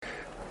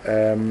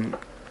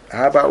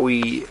How about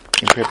we,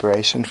 in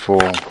preparation for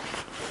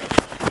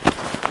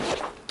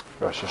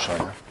Rosh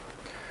Hashanah,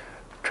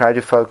 try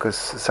to focus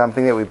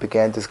something that we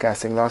began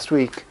discussing last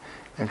week,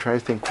 and try to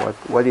think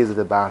what is it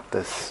about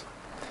this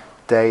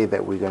day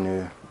that we're going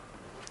to,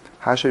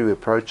 how should we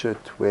approach it,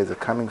 where is it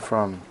coming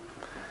from,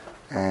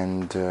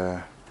 and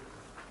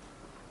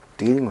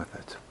dealing with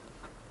it.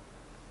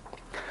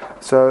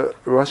 So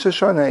Rosh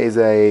Hashanah is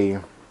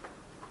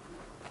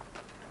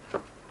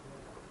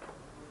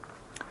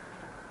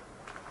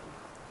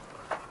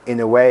in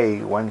a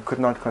way, one could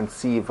not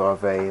conceive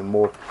of a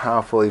more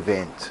powerful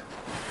event.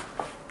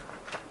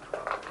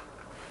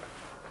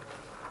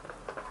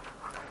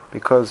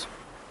 Because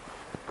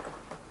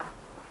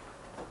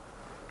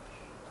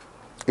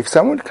if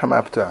someone would come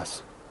up to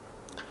us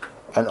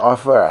and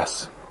offer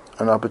us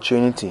an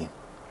opportunity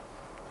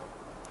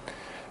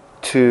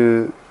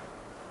to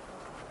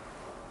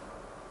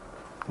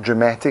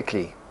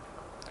dramatically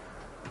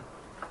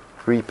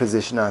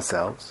reposition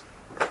ourselves,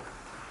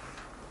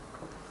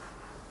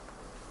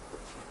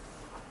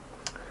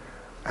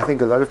 I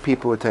think a lot of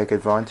people would take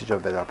advantage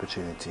of that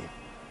opportunity.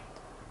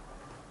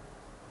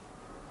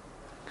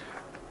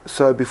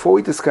 So before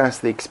we discuss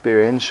the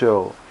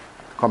experiential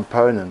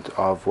component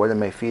of what it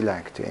may feel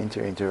like to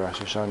enter into Rosh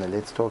Hashanah,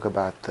 let's talk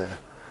about the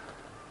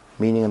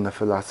meaning and the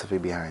philosophy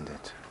behind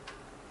it.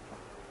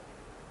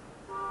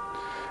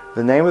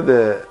 The name of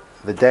the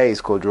day is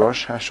called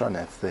Rosh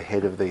Hashanah. It's the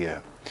head of the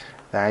year.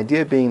 The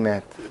idea being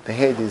that the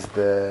head is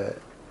the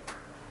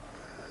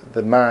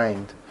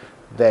mind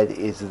that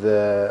is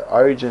the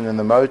origin and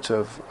the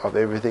motive of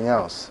everything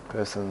else. A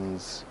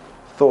person's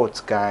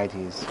thoughts guide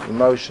his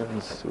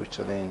emotions, which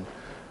are then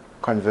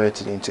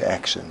converted into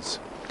actions.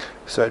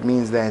 So it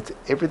means that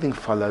everything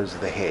follows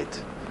the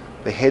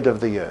head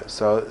of the year.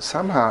 So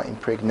somehow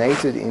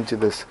impregnated into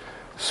this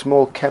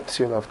small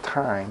capsule of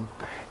time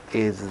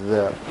is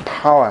the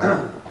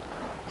power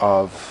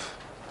of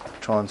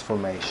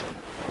transformation.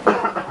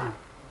 How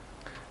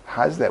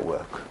does that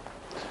work?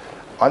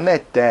 On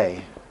that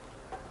day,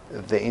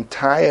 the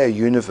entire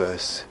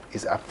universe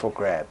is up for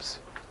grabs.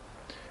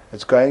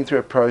 It's going through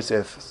a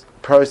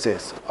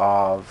process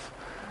of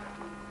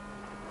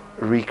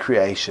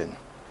recreation.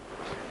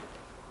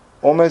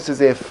 Almost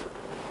as if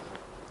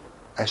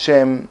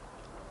Hashem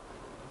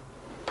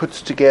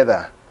puts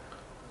together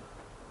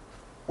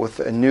with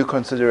a new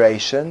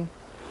consideration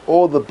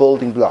all the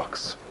building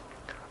blocks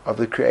of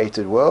the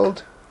created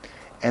world,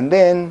 and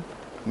then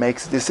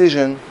makes a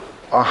decision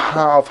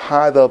of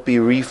how they'll be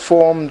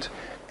reformed,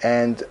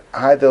 and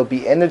how they'll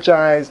be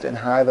energized, and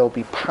how they'll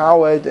be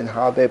powered, and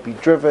how they'll be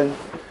driven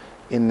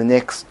in the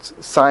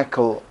next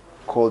cycle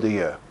called a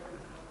year.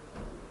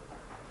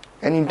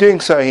 And in doing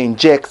so, he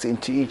injects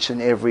into each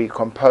and every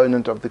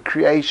component of the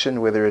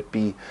creation, whether it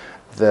be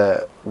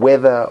the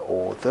weather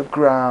or the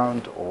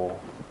ground or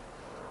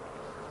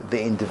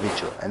the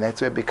individual. And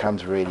that's where it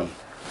becomes really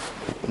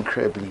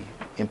incredibly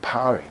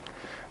empowering.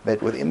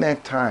 That within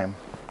that time,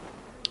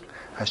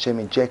 Hashem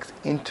injects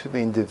into the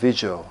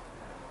individual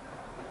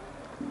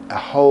a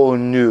whole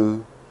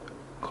new,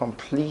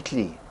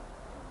 completely,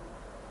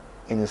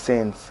 in a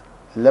sense,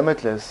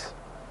 limitless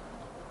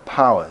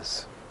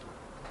powers.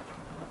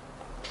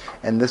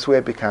 And this way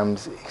it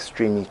becomes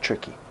extremely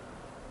tricky.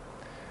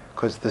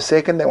 Because the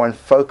second that one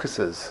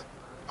focuses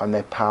on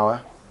that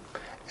power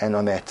and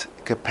on that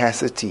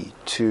capacity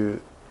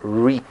to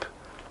reap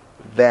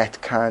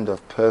that kind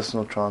of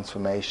personal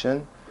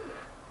transformation,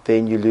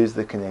 then you lose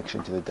the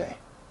connection to the day.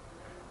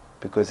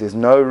 Because there's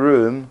no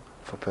room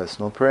for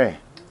personal prayer.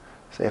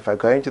 So if I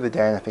go into the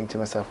day and I think to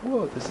myself,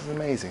 whoa, this is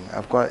amazing.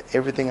 I've got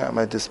everything at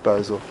my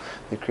disposal.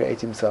 The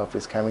Creator Himself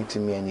is coming to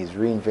me and He's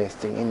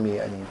reinvesting in me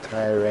an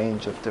entire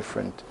range of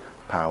different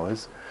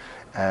powers.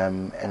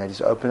 And I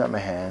just open up my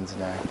hands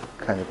and I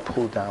kind of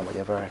pull down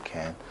whatever I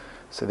can.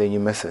 So then you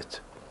miss it.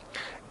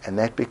 And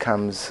that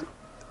becomes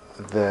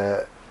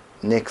the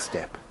next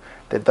step.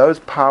 That those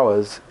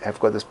powers have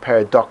got this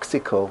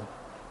paradoxical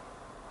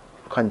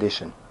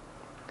condition.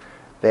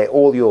 They're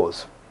all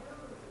yours.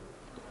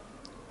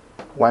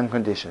 One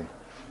condition: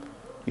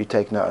 you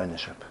take no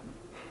ownership.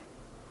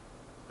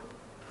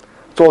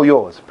 It's all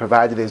yours,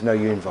 provided there's no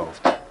you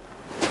involved.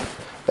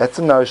 That's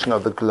the notion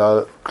of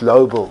the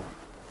global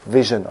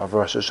vision of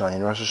Rosh Hashanah.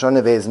 In Rosh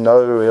Hashanah, there's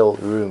no real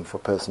room for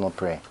personal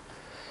prayer.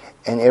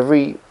 And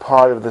every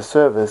part of the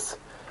service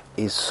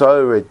is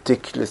so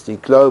ridiculously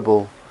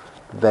global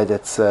that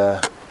it's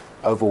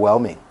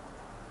overwhelming.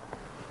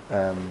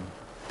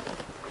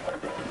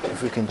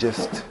 If we can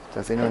just,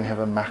 does anyone have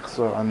a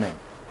machzor on them?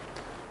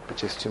 But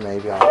just to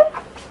maybe,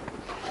 I'll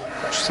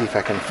see if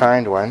I can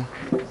find one.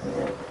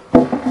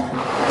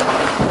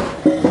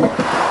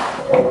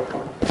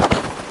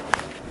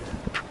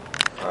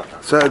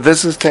 So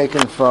this is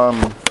taken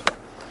from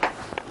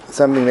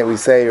something that we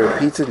say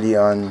repeatedly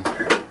on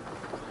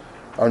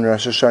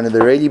Rosh Hashanah,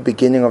 the really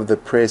beginning of the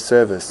prayer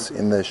service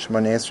in the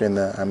Shemona Esrei, in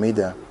the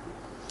Amidah.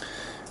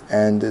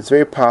 And it's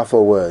very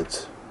powerful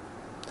words.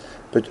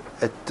 But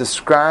it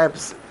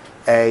describes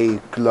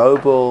a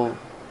global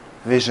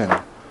vision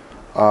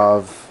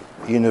of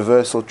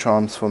universal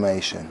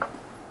transformation.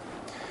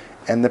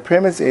 And the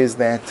premise is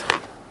that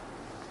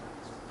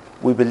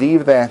we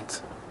believe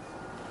that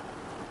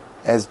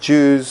as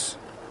Jews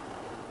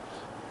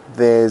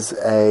there's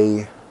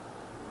a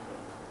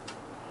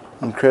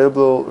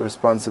incredible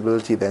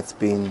responsibility that's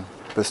been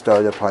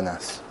bestowed upon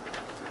us,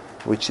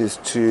 which is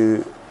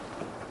to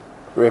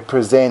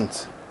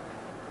represent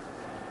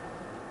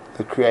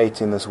the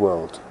Creator in this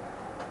world.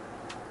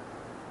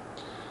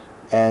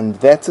 And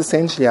that's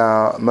essentially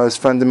our most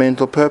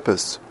fundamental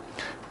purpose,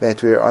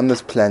 that we're on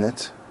this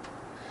planet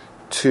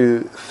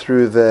to,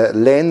 through the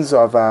lens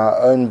of our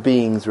own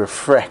beings,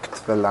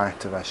 refract the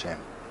light of Hashem.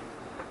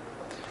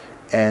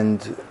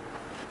 And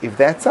if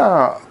that's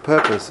our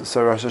purpose,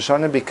 so Rosh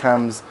Hashanah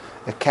becomes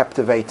a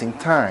captivating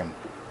time,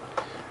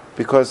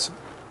 because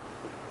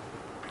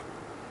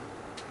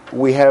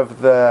we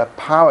have the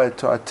power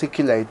to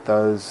articulate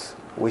those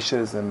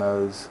wishes and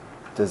those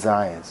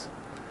desires.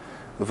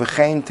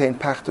 Hashem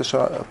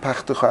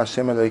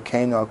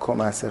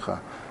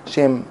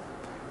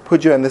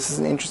put you, and this is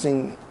an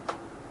interesting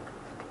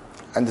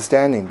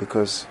understanding,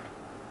 because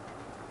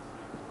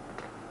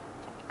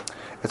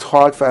it's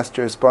hard for us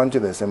to respond to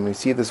this. And when we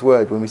see this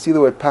word, when we see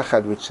the word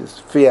pachad, which is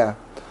fear,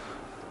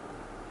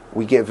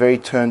 we get very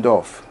turned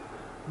off.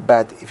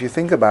 But if you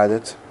think about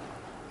it,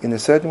 in a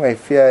certain way,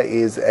 fear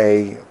is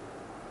it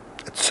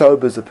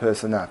sobers a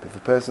person up. If a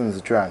person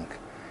is drunk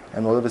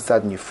and all of a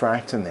sudden you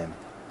frighten them,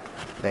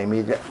 they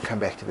immediately come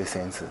back to their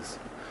senses.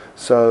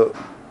 So,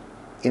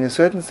 in a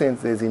certain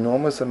sense, there's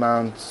enormous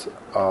amounts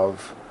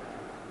of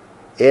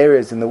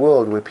areas in the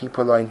world where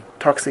people are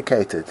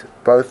intoxicated,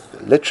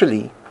 both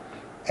literally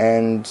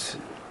and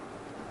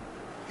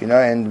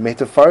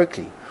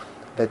metaphorically.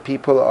 That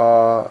people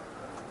are,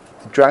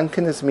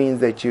 drunkenness means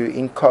that you're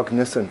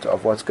incognizant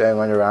of what's going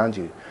on around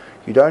you.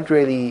 You don't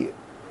really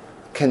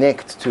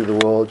connect to the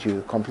world.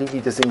 You're completely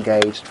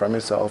disengaged from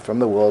yourself, from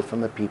the world, from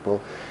the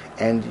people,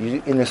 and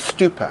you're in a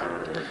stupor.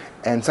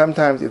 And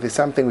sometimes if there's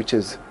something which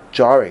is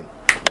jarring,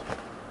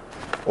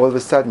 all of a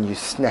sudden you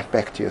snap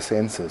back to your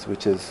senses,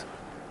 which is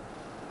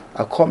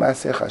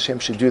Hashem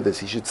should do this.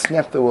 He should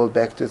snap the world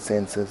back to its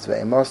senses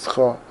and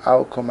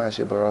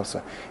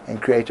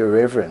create a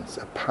reverence,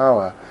 a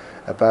power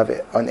above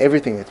it, on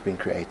everything that's been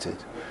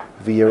created.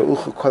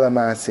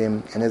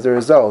 And as a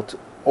result,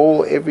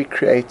 every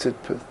created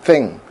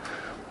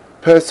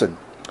person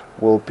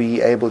will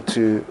be able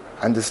to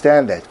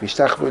understand that.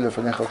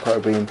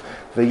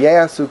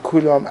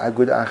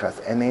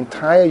 And the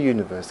entire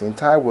universe, the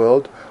entire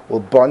world will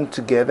bond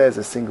together as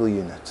a single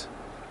unit.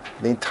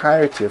 The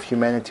entirety of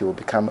humanity will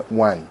become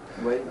one.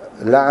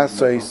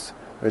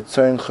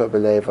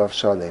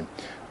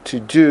 To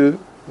do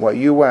what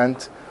you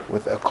want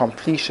with a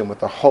completion,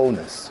 with a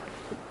wholeness.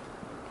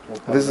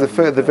 This is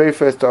the very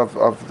first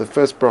of the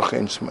first bracha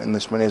in the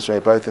Shmoneh Esrei,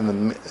 both in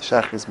the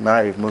Shachris,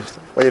 Ma'ariv,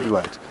 Muslim, whatever you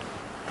want.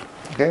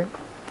 Okay?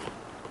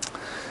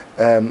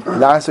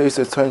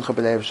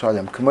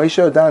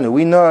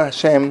 We know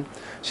Hashem,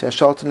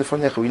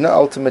 we know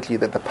ultimately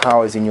that the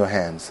power is in your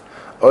hands.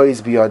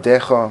 Ois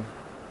biyadecha.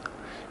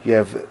 You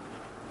have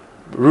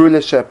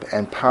rulership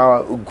and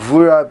power,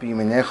 ugvura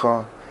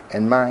b'yiminecha,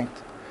 and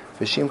might.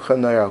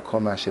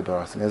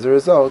 And as a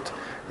result,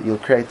 you'll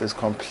create this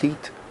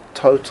complete,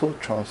 total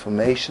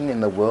transformation in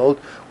the world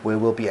where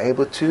we'll be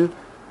able to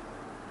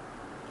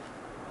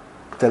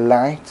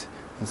delight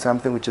in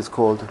something which is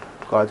called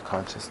God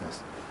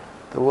consciousness.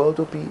 The world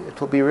will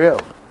be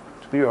real.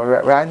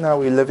 Right now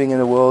we're living in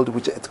a world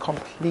which it's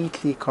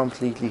completely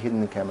hidden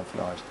and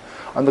camouflaged.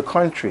 On the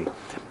contrary,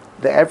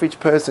 the average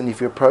person,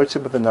 if you approach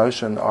it with the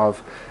notion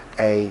of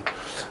a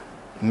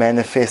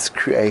manifest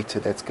creator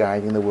that's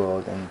guiding the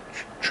world and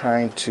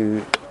trying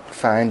to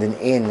find an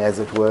end, as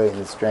it were, in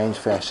a strange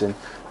fashion,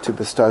 to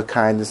bestow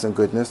kindness and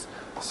goodness,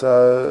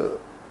 so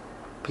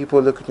people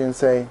look at you and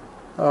say,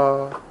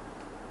 "Oh,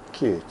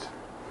 cute."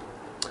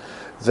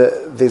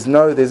 There's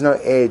no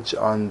edge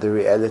on the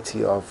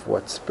reality of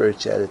what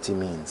spirituality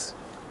means.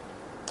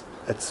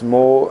 It's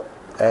more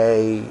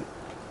the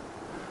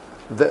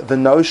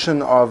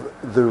notion of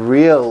the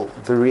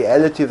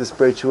reality of the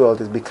spiritual world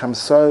has become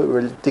so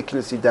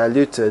ridiculously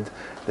diluted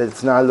that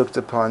it's now looked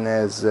upon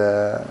as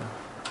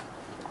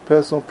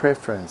personal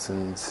preference,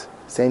 and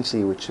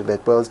essentially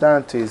that boils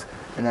down to is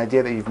an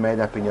idea that you've made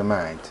up in your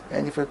mind.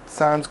 And if it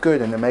sounds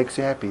good and it makes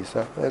you happy,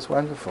 so that's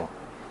wonderful.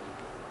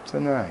 So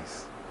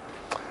nice.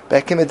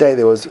 Back in the day,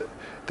 there was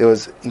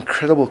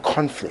incredible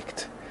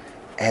conflict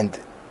and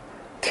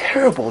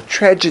terrible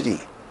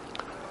tragedy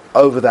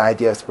over the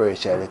idea of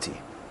spirituality.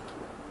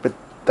 But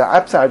the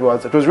upside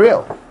was it was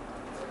real.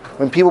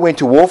 When people went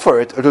to war for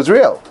it, it was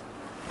real.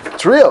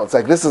 It's real. It's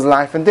like this is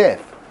life and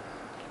death.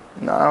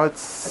 Now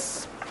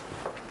it's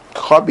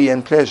hobby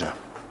and pleasure.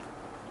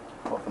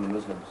 Apart from the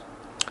Muslims.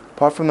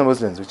 Apart from the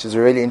Muslims, which is a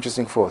really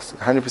interesting force.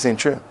 100%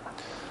 true.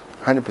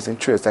 100%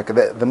 true. It's like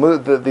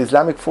the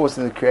Islamic force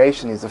in the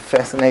creation is a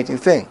fascinating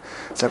thing.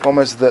 It's like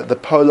almost the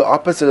polar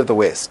opposite of the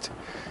West.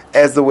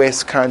 As the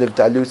West kind of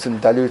dilutes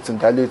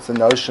the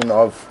notion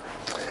of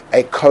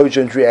a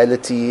cogent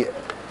reality,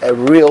 a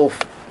real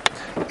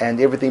and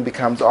everything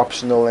becomes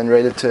optional and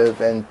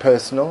relative and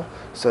personal.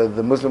 So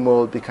the Muslim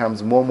world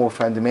becomes more and more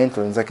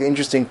fundamental. And it's like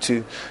interesting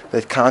to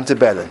that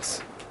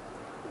counterbalance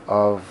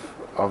of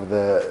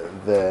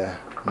the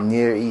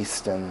Near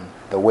East and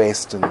the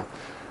West, and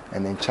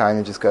then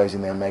China just goes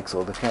in there and makes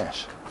all the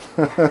cash.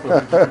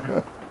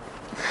 It's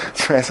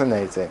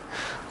fascinating.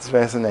 It's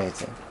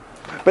fascinating.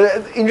 But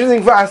it's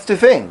interesting for us to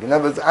think. In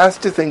other words, us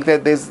to think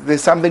that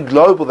there's something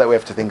global that we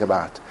have to think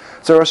about.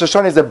 So Rosh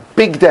Hashanah is a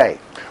big day,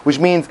 which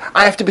means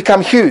I have to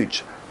become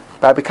huge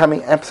by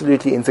becoming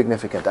absolutely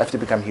insignificant. I have to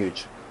become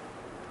huge.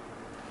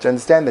 Do you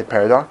understand that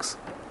paradox?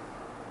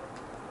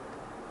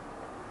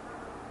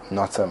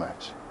 Not so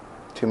much.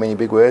 Too many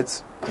big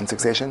words in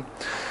succession.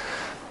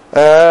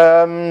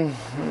 So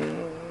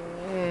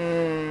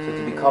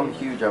to become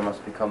huge, I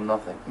must become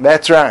nothing.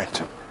 That's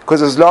right.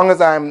 Because as long as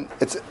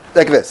it's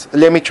like this.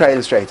 Let me try to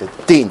illustrate it.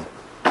 Dean,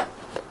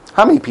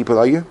 how many people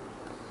are you?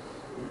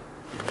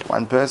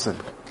 One person.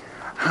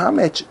 How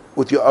much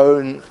with your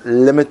own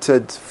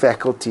limited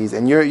faculties,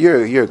 and you're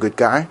a good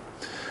guy,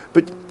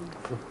 but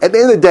at the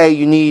end of the day,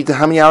 you need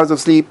how many hours of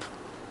sleep?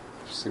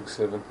 6,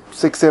 7.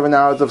 6, 7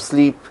 hours of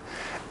sleep.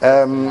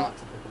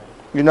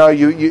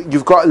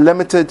 You've got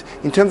limited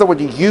in terms of what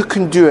you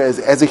can do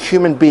as a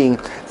human being.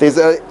 There's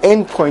an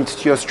end point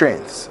to your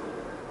strengths.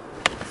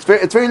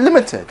 It's very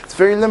limited. It's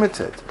very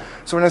limited.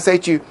 So when I say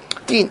to you,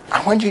 Dean,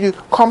 I want you to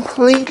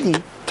completely,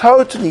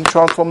 totally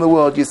transform the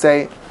world, you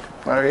say,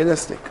 not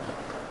realistic.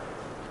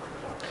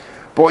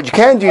 But what you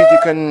can do is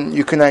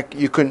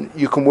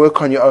you can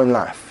work on your own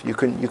life. You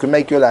can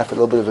make your life a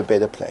little bit of a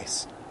better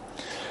place.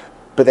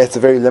 But that's a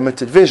very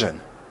limited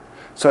vision.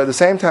 So at the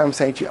same time, I'm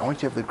saying to you, I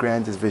want you to have the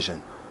grandest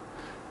vision.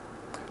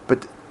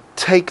 But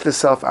take the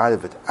self out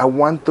of it. I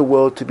want the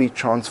world to be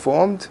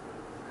transformed.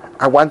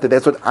 I want that.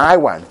 That's what I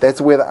want.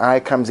 That's where the I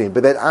comes in.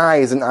 But that I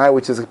is an I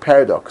which is a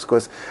paradox,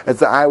 because it's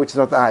the I which is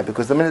not the I.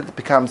 Because the minute it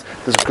becomes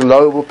this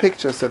global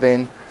picture, so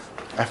then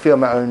I feel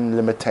my own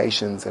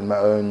limitations and my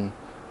own.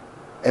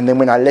 And then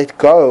when I let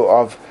go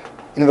of,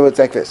 in other words,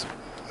 like this,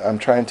 I'm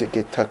trying to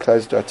get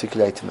close to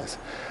articulating this.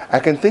 I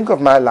can think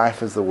of my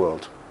life as the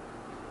world,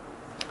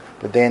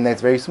 but then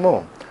that's very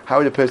small. How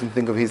would a person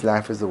think of his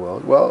life as the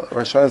world? Well,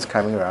 Rosh Hashanah is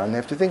coming around. They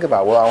have to think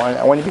about, well,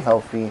 I want to be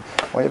healthy. I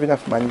want to have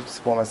enough money to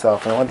support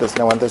myself. And I want this,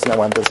 and I want this, and I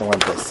want this, and I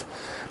want this.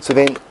 So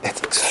then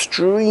it's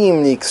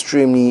extremely,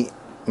 extremely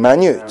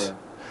minute.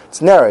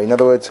 It's narrow, in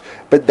other words.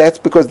 But that's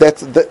because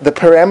that's the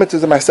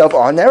parameters of myself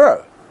are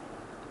narrow.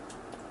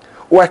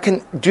 Or I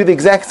can do the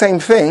exact same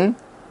thing,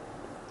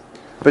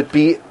 but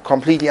be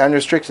completely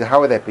unrestricted. How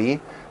would that be?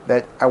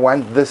 That I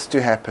want this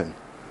to happen.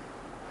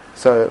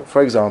 So,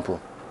 for example,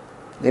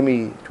 let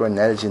me draw an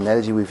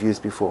analogy we've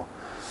used before.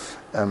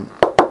 Come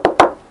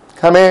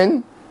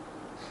in,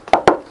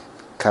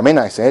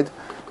 I said.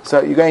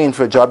 So you're going in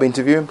for a job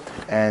interview,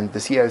 and the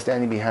CEO is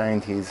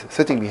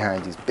sitting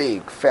behind his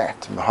big,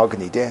 fat,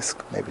 mahogany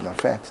desk. Maybe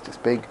not fat,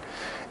 just big.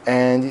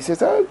 And he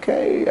says,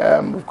 okay,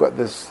 we've got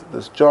this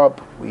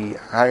job. We're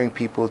hiring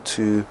people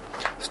to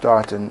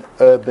start an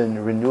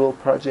urban renewal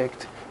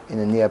project in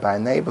a nearby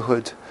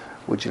neighborhood.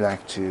 Would you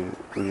like to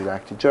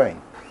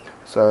join?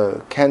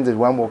 So candidate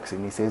one walks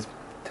in. He says,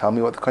 tell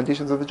me what the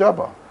conditions of the job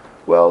are.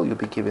 Well, you'll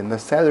be given the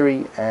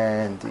salary,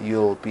 and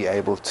you'll be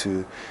able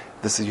to.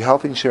 This is your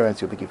health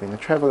insurance. You'll be given a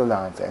travel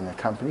allowance and a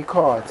company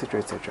car, etc.,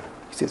 etc.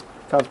 He says,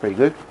 sounds pretty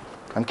good.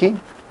 I'm keen.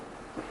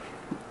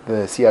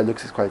 The CEO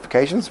looks at his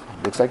qualifications.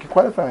 Looks like you're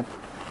qualified.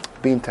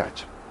 Be in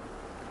touch.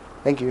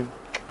 Thank you.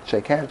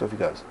 Shake hands. Off he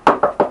goes.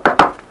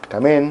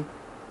 Come in.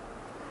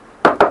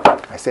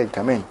 I said,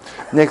 come in.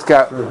 Next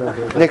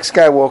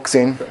guy walks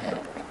in.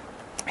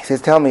 He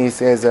says, tell me. He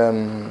says,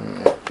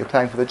 you're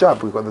applying for the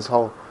job. We've got this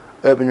whole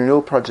urban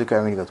renewal project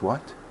going. He goes,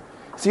 what?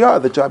 So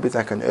the job is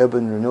like an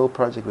urban renewal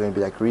project. We're going to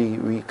be like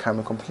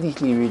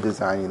completely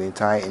redesigning the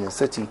entire inner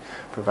city,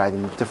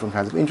 providing different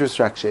kinds of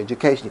infrastructure,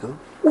 education. You go,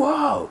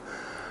 whoa.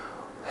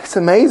 That's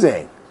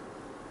amazing.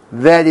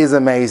 That is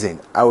amazing.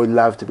 I would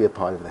love to be a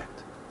part of that.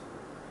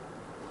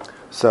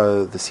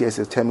 So the CEO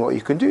says, tell me what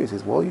you can do. He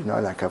says, well,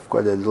 I've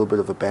got a little bit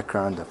of a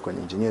background. I've got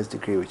an engineer's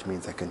degree, which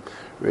means I can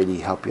really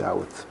help you out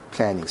with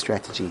planning,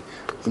 strategy,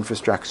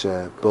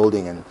 infrastructure,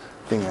 building, and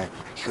things like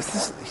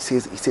that. He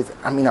says,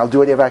 I'll do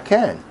whatever I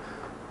can.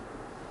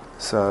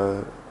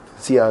 So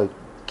the CEO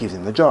gives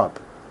him the job.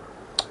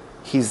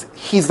 He's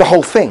the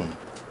whole thing,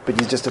 but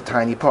he's just a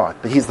tiny part.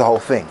 But he's the whole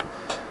thing.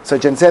 So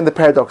you understand the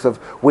paradox of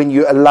when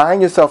you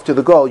align yourself to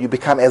the goal, you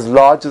become as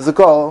large as the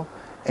goal,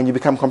 and you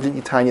become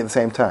completely tiny at the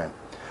same time.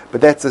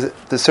 But that's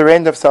the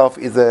surrender of self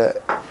is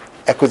the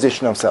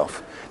acquisition of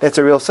self. That's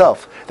a real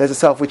self. That's a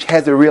self which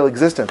has a real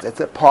existence. It's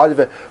a part of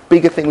a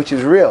bigger thing which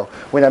is real.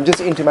 When I'm just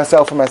into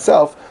myself and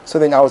myself, so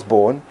then I was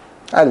born,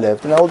 I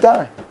lived, and I will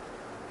die.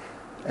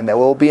 And there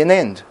will be an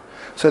end.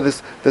 So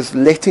this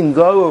letting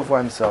go of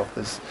oneself,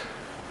 this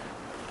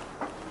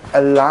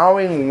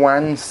allowing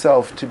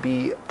oneself to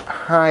be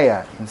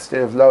higher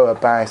instead of lower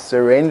by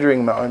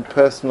surrendering my own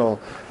personal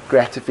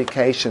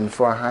gratification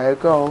for a higher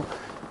goal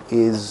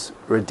is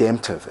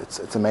redemptive.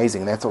 It's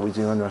amazing. That's what we're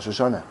doing on Rosh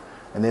Hashanah.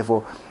 And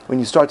therefore, when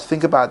you start to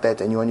think about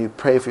that and you want to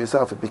pray for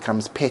yourself, it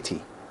becomes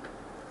petty.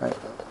 Right?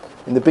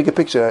 In the bigger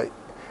picture,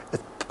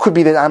 it could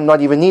be that I'm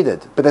not even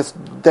needed, but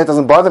that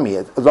doesn't bother me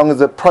as long as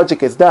the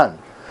project is done.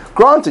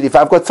 Granted, if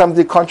I've got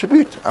something to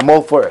contribute, I'm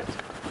all for it.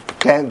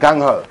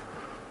 Gung-ho.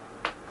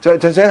 Do you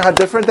understand how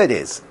different that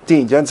is?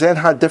 Dean, do you understand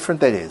how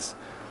different that is?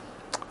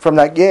 From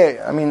I'm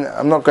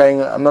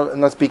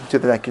not speaking to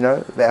the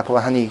the apple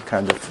honey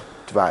kind of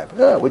vibe.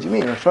 Oh, what do you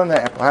mean? I'm showing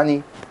that apple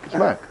honey.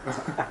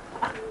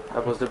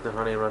 Apples dipped in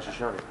honey and Rosh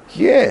Hashanah.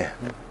 Yeah.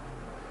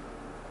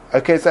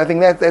 Okay, so I think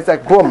that's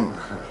like boom.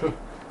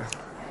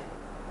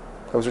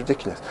 That was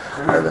ridiculous.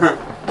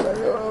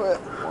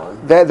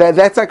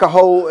 That's like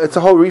it's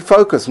a whole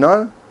refocus,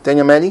 no?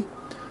 Daniel Malley?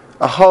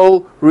 A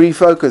whole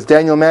refocus.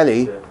 Daniel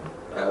Malley.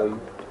 Yeah.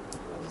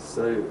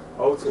 So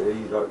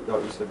ultimately, like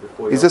you said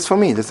before, is this for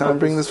me? Does someone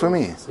bring this for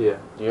me? Yeah.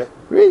 Yeah.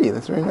 Really?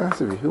 That's very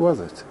nice of you. Who was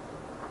it?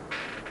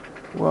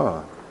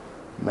 Wow.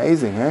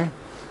 Amazing, eh?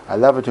 I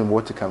love it when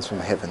water comes from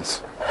the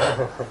heavens.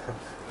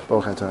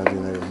 Amen.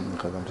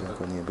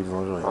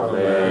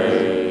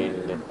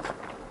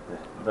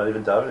 Not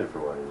even davening for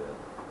one yet.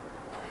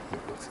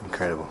 It's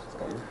incredible.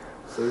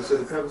 So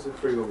the purpose of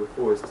free will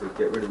before is to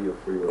get rid of your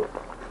free will,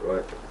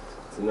 right?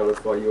 To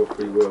nullify your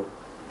free will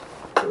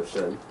for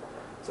Hashem.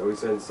 So we're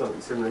saying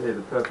something similar here.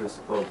 The purpose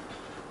of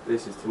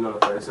this is to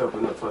nullify yourself,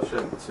 but not for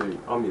Hashem, to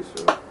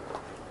Yourself.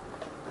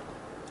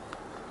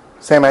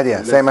 Same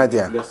idea.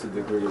 Lesser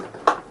degree of...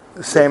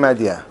 Same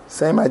idea,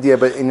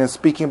 but in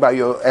speaking about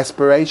your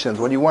aspirations,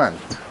 what do you want?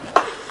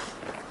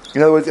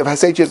 In other words, if I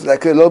say to you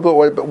like a little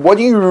bit, what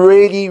do you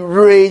really,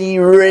 really,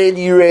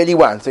 really, really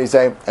want? So you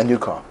say, a new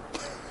car.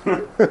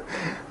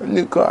 A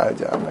new car.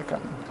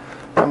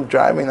 I'm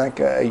driving like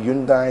a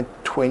Hyundai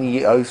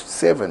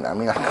 2007. I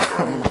mean,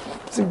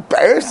 it's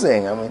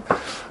embarrassing. I mean,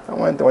 I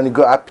want to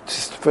go up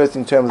just first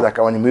in terms of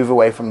I want to move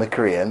away from the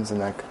Koreans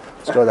and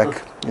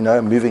start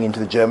moving into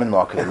the German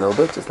market a little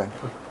bit, just like.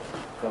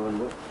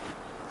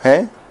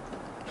 Hey?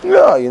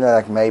 No,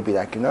 maybe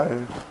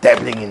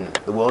dabbling in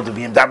the world of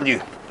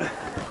BMW.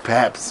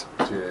 Perhaps.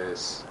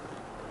 Yes.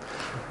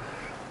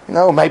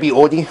 Maybe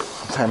Audi.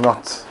 I'm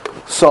not.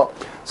 So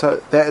that's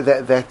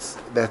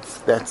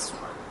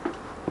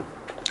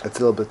a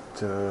little bit.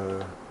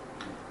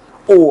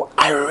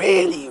 I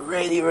really,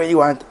 really, really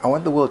want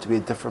the world to be a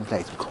different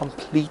place.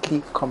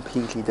 Completely,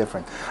 completely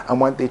different. I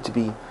want there to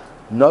be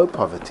no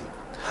poverty.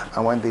 I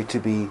want there to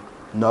be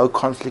no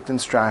conflict and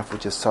strife,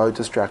 which is so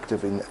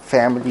destructive in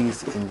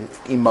families, in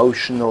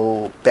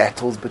emotional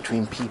battles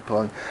between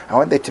people. I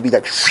want that to be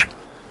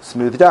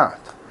smoothed out.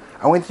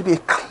 I want it to be a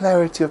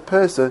clarity of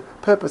purpose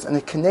and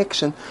a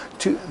connection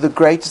to the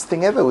greatest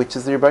thing ever, which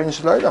is the Rebbeinu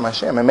Shalom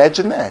Hashem.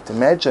 Imagine that.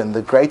 Imagine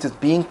the greatest,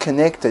 being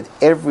connected,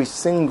 every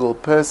single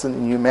person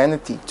in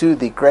humanity, to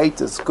the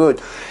greatest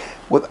good.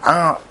 Wouldn't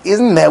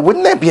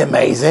that be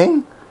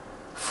amazing?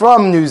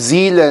 From New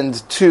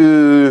Zealand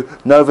to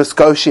Nova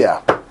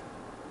Scotia.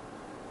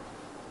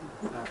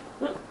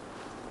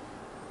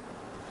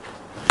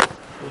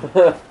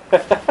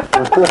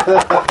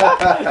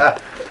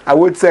 I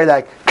would say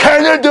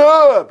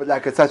Canada, but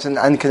it's such an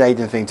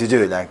un-Canadian thing to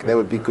do. That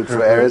would be good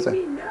for Arizona.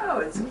 No,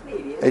 it's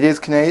Canadian. It is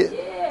Canadian.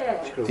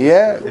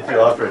 Yeah. If you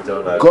offer it,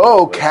 don't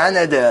go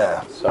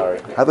Canada. Sorry.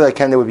 I thought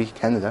Canada would be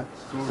Canada.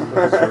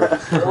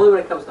 Only when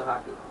it comes to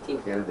hockey.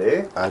 Team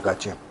Canada. I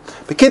got you.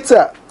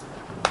 Bekitza.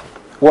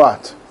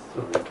 What?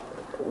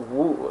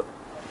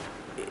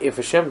 If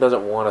Hashem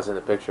doesn't want us in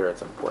the picture at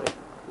some point.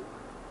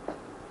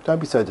 Don't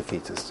be so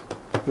defeatist.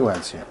 He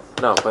wants you.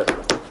 No, but...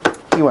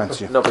 He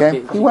wants you. No,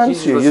 okay? He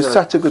wants you. You're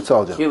such a good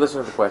soldier. Can you listen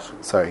to the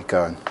question? Sorry,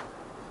 go on.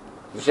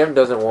 If Hashem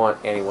doesn't want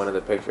anyone in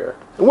the picture...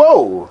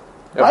 Whoa!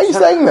 Why are you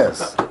saying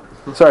this?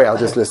 Sorry, I'll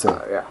just listen.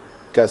 Yeah.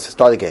 Go,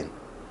 start again.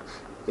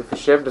 If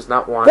Hashem does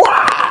not want...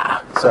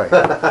 Sorry.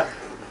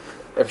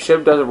 If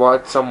Hashem doesn't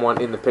want someone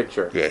in the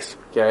picture... Yes.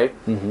 Okay?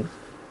 Mm-hmm.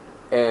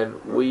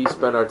 And we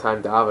spend our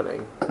time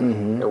davening,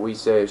 and we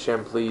say,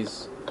 Hashem,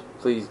 please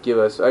give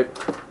us...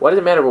 Why does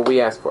it matter what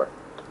we ask for?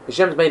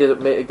 Hashem's going to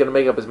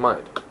make up his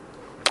mind.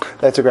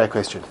 That's a great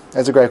question.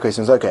 It's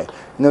okay.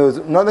 No,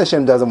 not that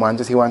Hashem doesn't want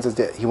us. He wants us.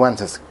 He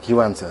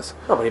wants us.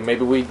 No, but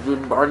maybe we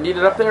are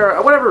needed up there,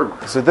 or whatever.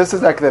 So this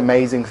is the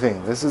amazing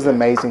thing. This is the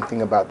amazing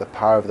thing about the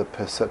power of the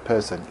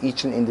person,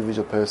 each and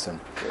individual person.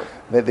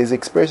 Yeah. There's an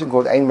expression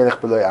called Ein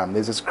Melech B'lo Am.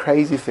 There's this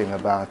crazy thing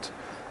about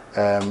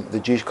the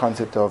Jewish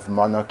concept of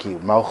monarchy,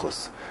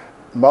 Malchus.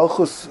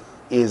 Malchus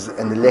is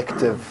an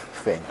elective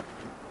thing.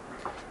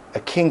 A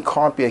king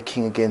can't be a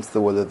king against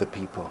the will of the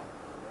people.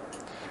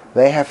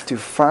 They have to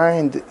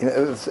find,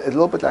 it's a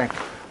little bit like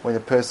when a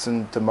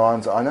person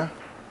demands honor.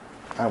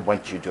 I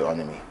want you to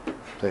honor me.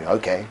 So,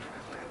 okay.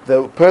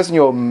 The person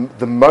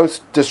the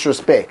most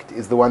disrespect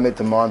is the one that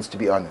demands to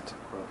be honored.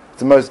 It's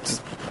the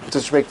most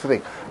disrespectful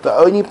thing. The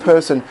only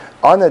person,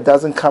 honor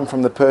doesn't come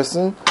from the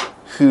person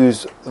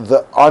who's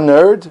the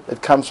honored,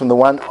 it comes from the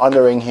one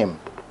honoring him.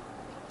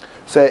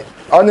 So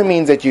honor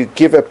means that you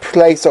give a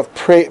place of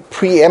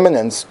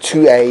preeminence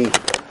to a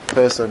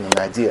person, an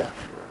idea.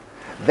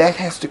 That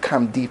has to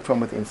come deep from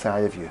within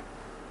inside of you.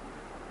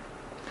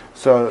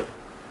 So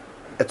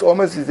it's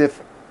almost as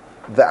if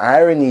the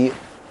irony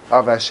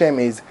of Hashem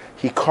is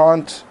He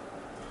can't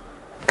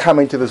come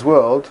into this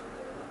world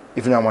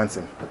if no one wants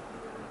Him.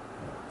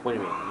 What do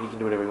you mean? He can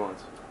do whatever he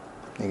wants.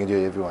 He can do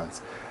it if he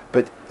wants.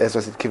 But as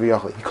I said,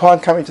 Kiviyachol, He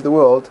can't come into the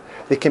world.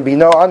 There can be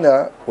no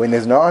honor when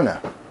there's no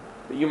honor.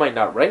 But you might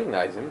not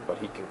recognize him, but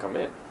he can come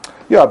in.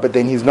 Yeah, but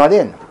then He's not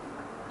in.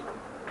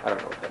 I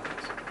don't know what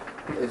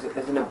that means.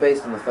 Isn't it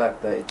based on the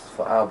fact that it's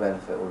for our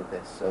benefit, all of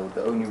this? So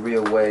the only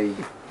real way...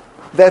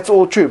 That's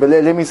all true, but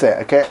let me say,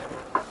 okay?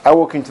 I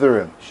walk into the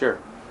room. Sure.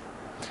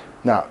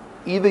 Now,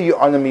 either you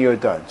honor me or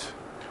don't.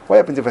 What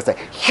happens if I say,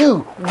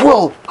 you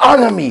will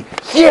honor me,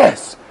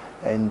 yes!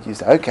 And you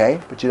say, okay,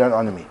 but you don't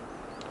honor me.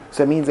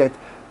 So it means that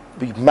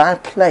my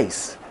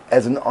place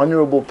as an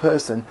honorable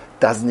person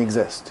doesn't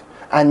exist.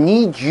 I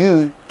need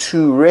you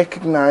to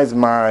recognize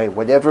my,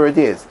 whatever it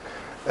is,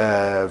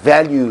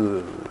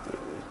 value,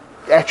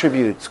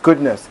 attributes,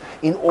 goodness,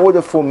 in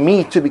order for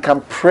me to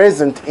become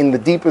present in the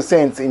deeper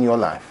sense in your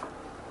life.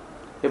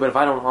 Yeah, but if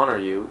I don't honor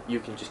you, you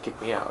can just kick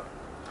me out.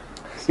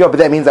 Yeah, but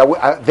that means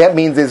that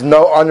means there's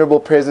no honorable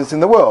presence in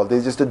the world.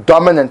 There's just a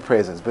dominant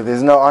presence, but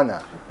there's no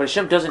honor. But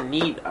Hashem doesn't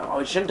need.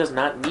 Hashem does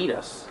not need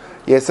us.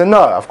 Yes and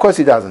no. Of course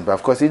He doesn't, but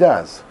of course He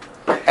does.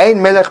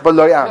 Ein melech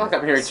b'lo I feel yam. like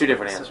I'm hearing two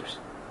different answers.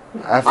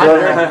 I feel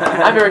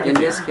I'm very In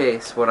confused. this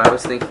case, what I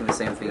was thinking the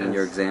same thing in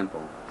your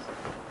example.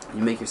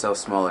 You make yourself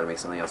smaller to make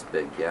something else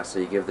big, yeah? So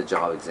you give the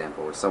job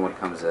example where someone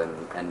comes in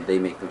and they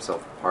make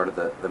themselves part of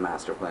the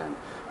master plan.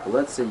 Well,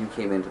 let's say you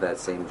came into that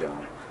same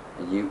job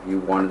and you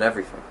wanted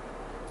everything.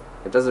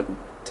 It doesn't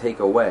take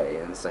away,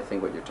 and it's I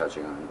think what you're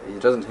touching on,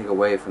 it doesn't take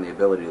away from the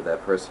ability of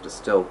that person to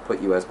still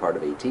put you as part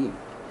of a team.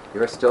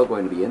 You're still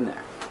going to be in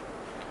there.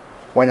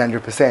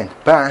 100%.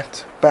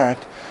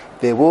 But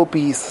there will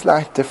be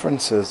slight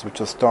differences which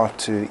will start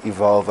to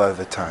evolve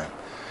over time.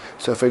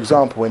 So, for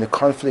example, when a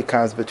conflict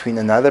comes between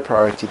another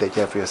priority that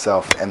you have for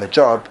yourself and the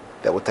job,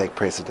 that will take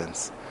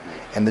precedence.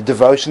 And the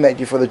devotion that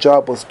you for the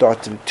job will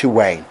start to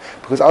wane.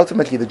 Because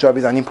ultimately the job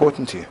is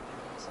unimportant to you.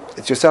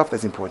 It's yourself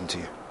that's important to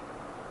you.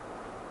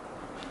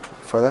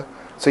 Further?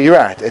 So you're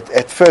right.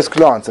 At first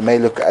glance it may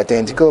look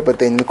identical, but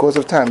then in the course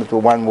of time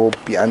one will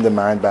be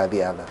undermined by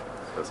the other.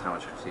 That's how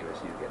much serious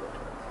you get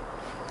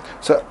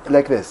it. So,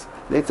 like this.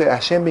 Let's say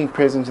Hashem being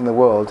present in the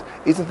world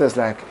isn't this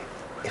like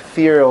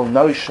ethereal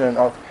notion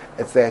of,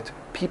 it's that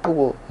people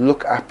will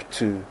look up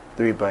to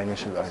the Rebbeinu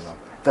Shel Olam.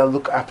 They'll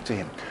look up to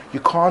Him.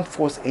 You can't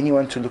force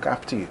anyone to look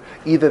up to you.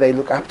 Either they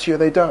look up to you or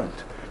they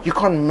don't. You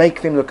can't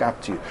make them look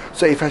up to you.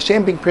 So if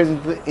Hashem being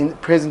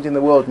present in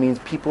the world means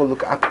people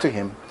look up to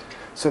Him,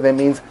 so that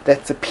means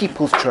that's a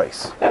people's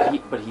choice.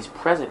 But he's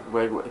present.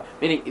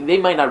 Meaning they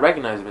might not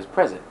recognize him as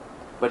present,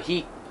 but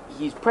he's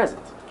present.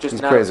 He's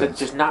present.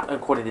 Just not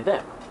according to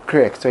them.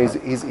 Correct. So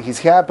he's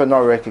here but not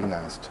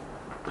recognized.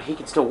 But he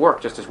can still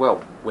work just as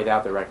well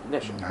without the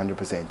recognition.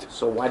 100%.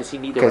 So why does he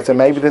need the Okay, so recognition?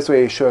 maybe this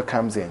way Yeshua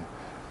comes in.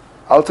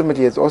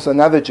 Ultimately, it's also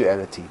another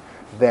duality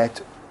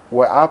that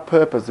what our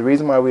purpose, the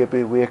reason why we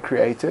are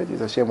created,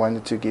 is Hashem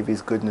wanted to give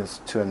His goodness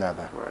to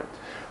another. Right.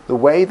 The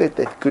way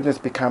that goodness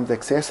becomes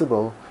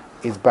accessible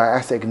is by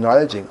us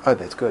acknowledging, oh,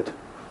 that's good.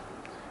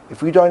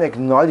 If we don't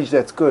acknowledge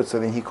that's good, so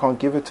then He can't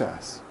give it to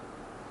us.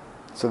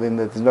 So then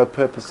there's no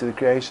purpose to the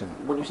creation.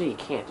 When you say he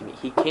can't, you mean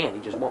he can, he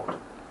just won't.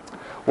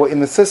 Well, in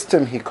the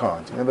system, He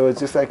can't. In other words,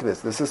 just like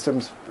this, the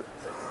system's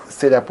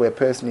set up where a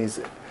person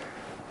is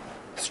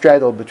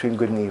straddled between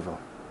good and evil.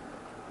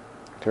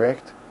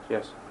 Correct?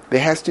 Yes. There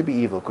has to be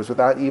evil, because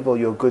without evil,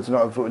 your good's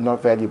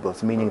not valuable.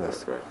 It's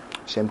meaningless. Right.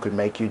 Hashem could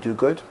make you do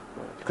good.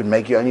 It could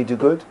make you only do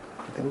good.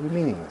 Then it would be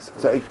meaningless.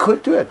 So it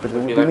could do it, but it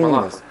would be like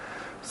meaningless.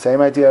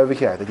 Same idea over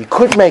here, that He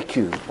could make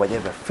you,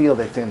 whatever, feel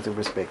that sense of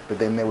respect, but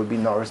then there would be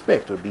no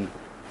respect. It would be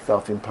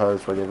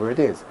self-imposed, whatever it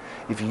is.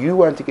 If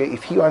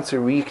He wants to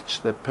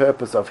reach the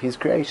purpose of His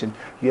creation,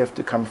 you have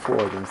to come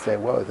forward and say,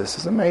 whoa, this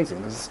is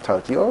amazing. This is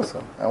totally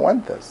awesome. I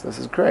want this. This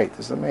is great.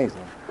 This is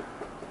amazing.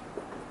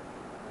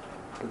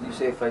 Would you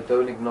say if I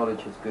don't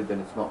acknowledge it's good,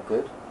 then it's not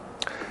good?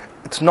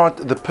 It's not,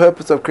 the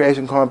purpose of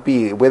creation can't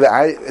be whether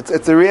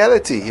it's a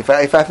reality. If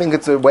I think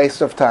it's a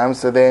waste of time,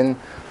 so then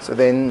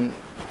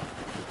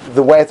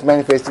the way it's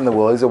manifested in the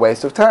world is a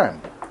waste of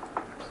time.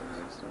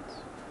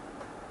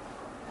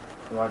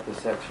 My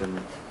perception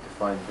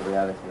defines the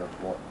reality of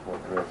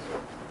what there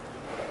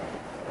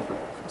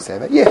is. Say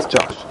that? Yes,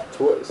 Josh.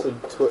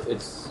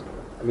 It's,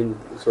 I mean,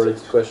 it's a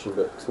related question,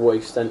 but to what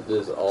extent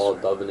does our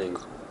davening,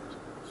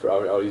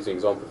 I'll use an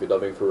example, if you're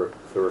davening for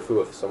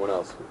refuah for someone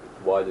else,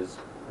 why does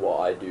what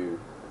I do,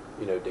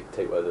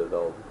 dictate whether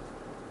they'll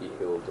be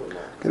healed or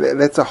not?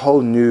 That's a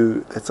whole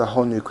new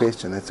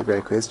question. That's a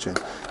great question.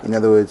 In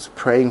other words,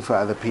 praying for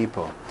other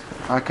people.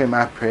 How can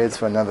my prayers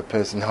for another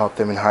person help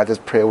them, and how does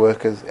prayer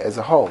work as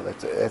a whole?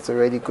 That's a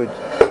really good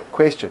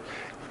question.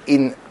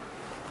 In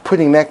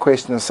putting that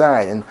question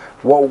aside, and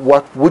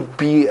what would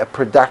be a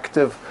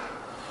productive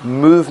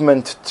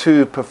movement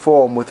to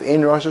perform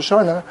within Rosh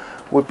Hashanah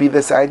would be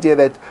this idea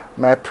that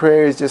my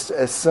prayer is just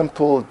a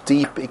simple,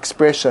 deep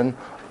expression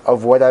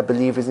of what I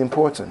believe is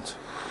important.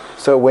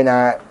 So when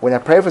I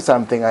pray for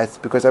something, it's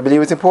because I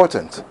believe it's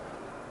important.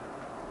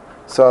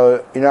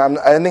 So, I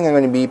don't think I'm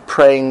going to be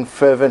praying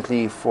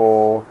fervently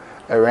for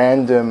a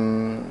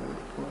random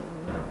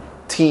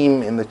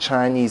team in the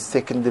Chinese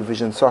second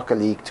division soccer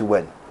league to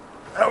win.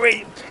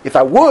 If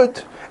I would,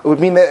 it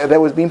would mean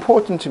that would be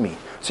important to me.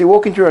 So you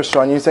walk into a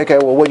restaurant and you say, okay,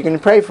 well, what are you going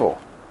to pray for?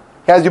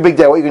 Here's your big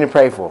day, what are you going to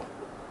pray for?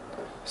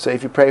 So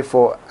if you pray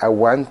for, I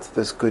want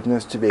this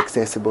goodness to be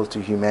accessible to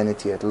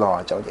humanity at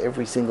large. I want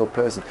every single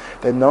person.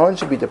 That no one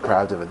should be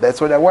deprived of it. That's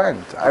what I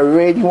want. I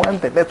really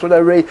want that. That's what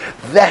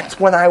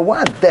I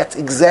want. That's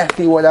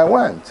exactly what I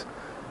want.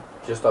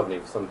 Just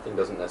davening for something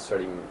doesn't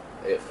necessarily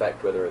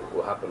affect whether it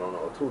will happen or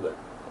not at all then.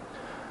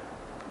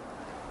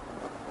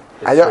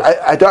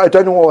 I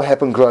don't know what will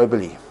happen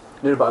globally.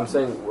 No, but I'm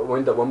saying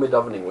when we're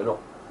davening,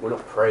 we're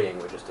not praying.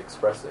 We're just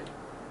expressing.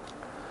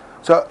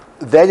 So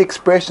that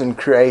expression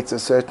creates a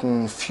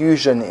certain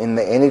fusion in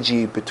the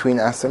energy between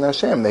us and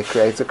Hashem. That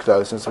creates a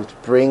closeness which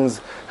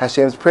brings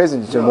Hashem's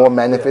presence to a more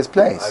manifest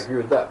place. I agree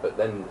with that, but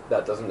then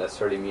that doesn't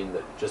necessarily mean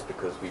that just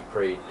because we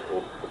prayed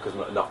or because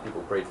not enough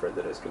people prayed for it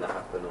that it's going to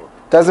happen. Or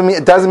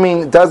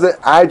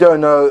I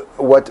don't know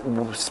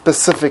what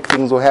specific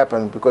things will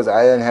happen because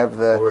I don't have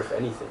or if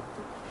anything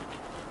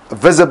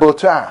visible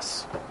to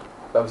us.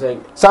 But I'm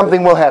saying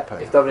something will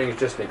happen. If davening is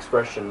just an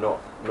expression,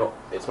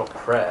 it's not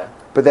prayer.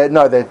 But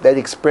that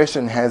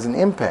expression has an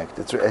impact.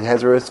 It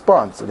has a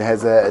response.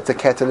 It's a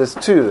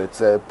catalyst too.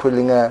 It's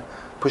pushing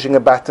a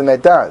button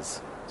that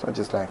does. It's not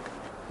just like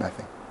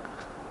nothing.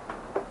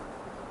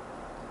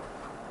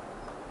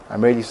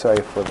 I'm really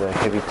sorry for the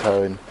heavy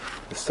tone,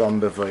 the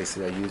somber voice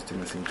that I used in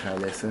this entire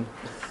lesson.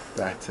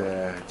 But do you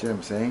know what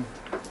I'm saying?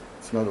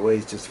 It's not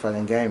always just fun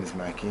and games,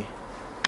 Mikey.